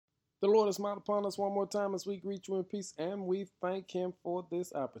The Lord has smiled upon us one more time as we greet you in peace, and we thank Him for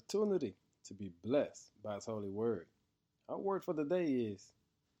this opportunity to be blessed by His holy word. Our word for the day is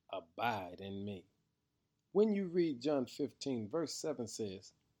abide in me. When you read John 15, verse 7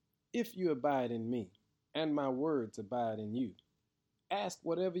 says, "If you abide in me, and my words abide in you, ask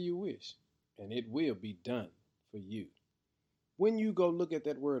whatever you wish, and it will be done for you." When you go look at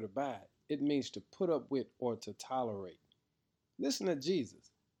that word abide, it means to put up with or to tolerate. Listen to Jesus.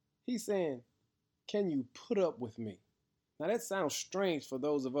 He's saying, can you put up with me? Now that sounds strange for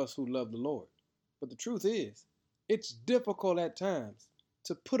those of us who love the Lord. But the truth is, it's difficult at times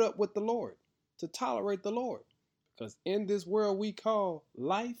to put up with the Lord, to tolerate the Lord. Because in this world we call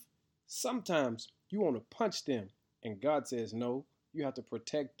life, sometimes you want to punch them and God says no, you have to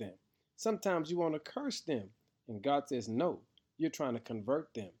protect them. Sometimes you want to curse them and God says no, you're trying to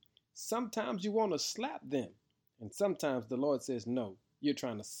convert them. Sometimes you want to slap them and sometimes the Lord says no, you're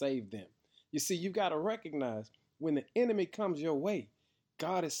trying to save them. You see, you got to recognize when the enemy comes your way,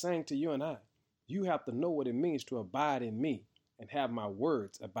 God is saying to you and I, you have to know what it means to abide in me and have my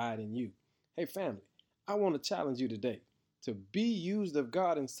words abide in you. Hey, family, I want to challenge you today to be used of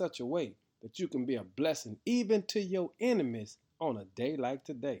God in such a way that you can be a blessing even to your enemies on a day like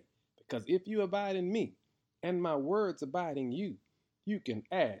today. Because if you abide in me and my words abide in you, you can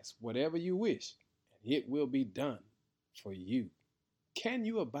ask whatever you wish and it will be done for you. Can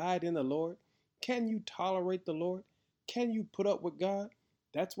you abide in the Lord? Can you tolerate the Lord? Can you put up with God?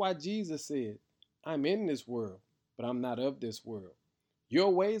 That's why Jesus said, I'm in this world, but I'm not of this world.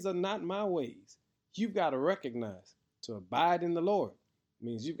 Your ways are not my ways. You've got to recognize to abide in the Lord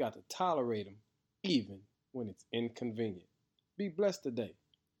means you've got to tolerate Him even when it's inconvenient. Be blessed today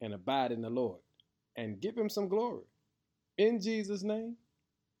and abide in the Lord and give Him some glory. In Jesus' name,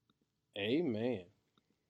 amen.